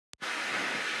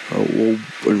Hello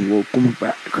and welcome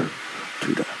back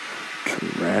to the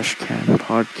Trash Can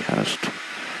Podcast.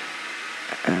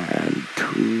 And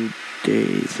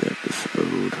today's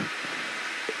episode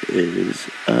is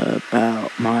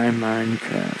about my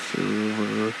Minecraft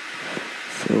server.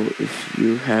 So if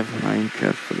you have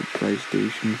Minecraft for the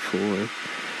PlayStation 4,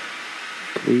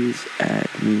 please add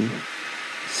me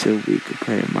so we can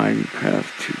play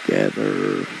Minecraft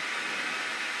together.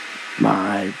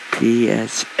 My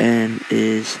PSN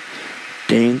is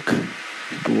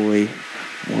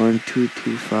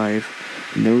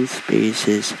DankBoy1225, no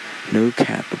spaces, no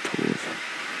capitals,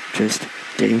 just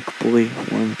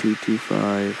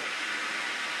DankBoy1225.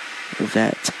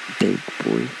 That's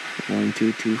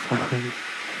DankBoy1225.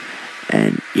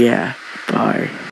 And yeah, bye.